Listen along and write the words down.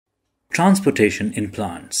Transportation in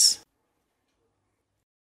plants.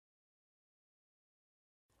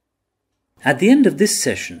 At the end of this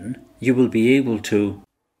session, you will be able to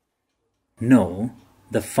know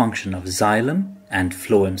the function of xylem and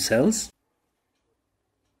phloem cells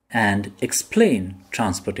and explain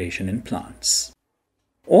transportation in plants.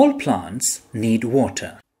 All plants need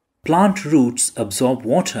water. Plant roots absorb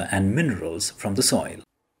water and minerals from the soil.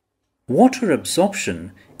 Water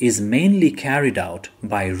absorption is mainly carried out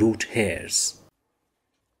by root hairs.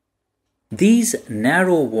 These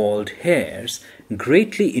narrow-walled hairs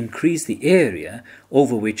greatly increase the area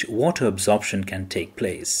over which water absorption can take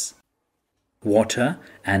place. Water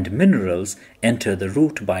and minerals enter the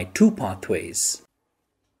root by two pathways: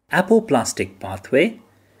 apoplastic pathway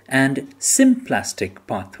and symplastic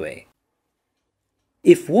pathway.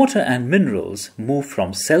 If water and minerals move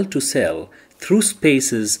from cell to cell through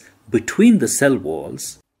spaces between the cell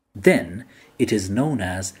walls, then it is known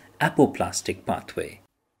as apoplastic pathway.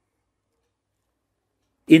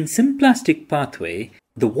 In symplastic pathway,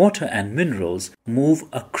 the water and minerals move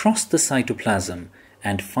across the cytoplasm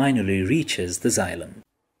and finally reaches the xylem.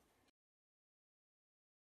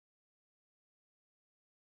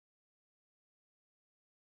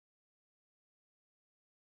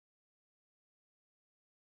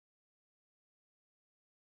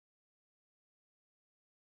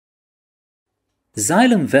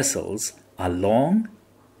 Xylem vessels are long,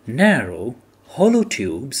 narrow, hollow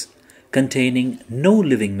tubes containing no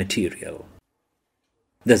living material.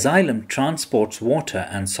 The xylem transports water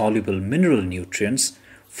and soluble mineral nutrients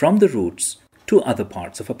from the roots to other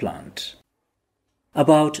parts of a plant.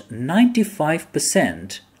 About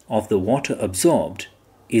 95% of the water absorbed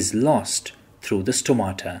is lost through the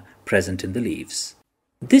stomata present in the leaves.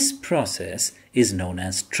 This process is known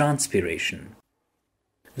as transpiration.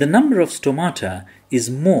 The number of stomata is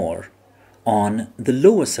more on the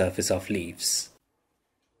lower surface of leaves.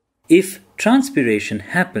 If transpiration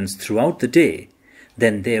happens throughout the day,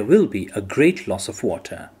 then there will be a great loss of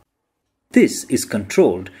water. This is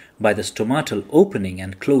controlled by the stomatal opening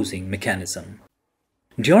and closing mechanism.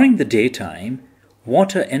 During the daytime,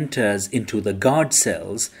 water enters into the guard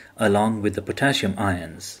cells along with the potassium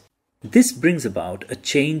ions. This brings about a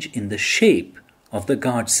change in the shape of the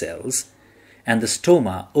guard cells, and the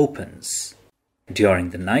stoma opens.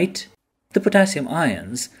 During the night, the potassium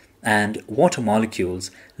ions and water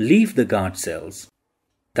molecules leave the guard cells.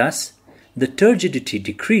 Thus, the turgidity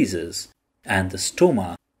decreases and the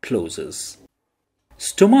stoma closes.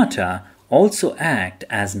 Stomata also act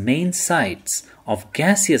as main sites of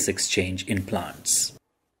gaseous exchange in plants.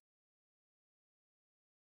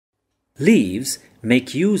 Leaves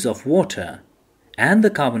make use of water and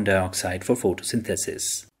the carbon dioxide for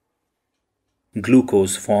photosynthesis.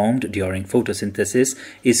 Glucose formed during photosynthesis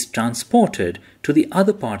is transported to the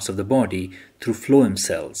other parts of the body through phloem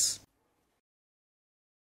cells.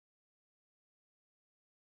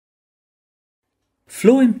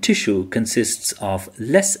 Phloem tissue consists of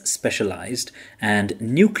less specialized and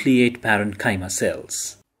nucleate parenchyma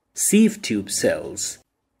cells, sieve tube cells,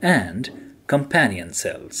 and companion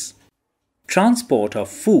cells. Transport of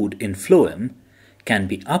food in phloem can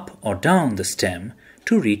be up or down the stem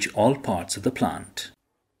to reach all parts of the plant.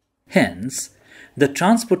 Hence, the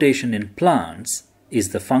transportation in plants is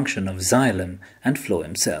the function of xylem and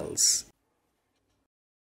phloem cells.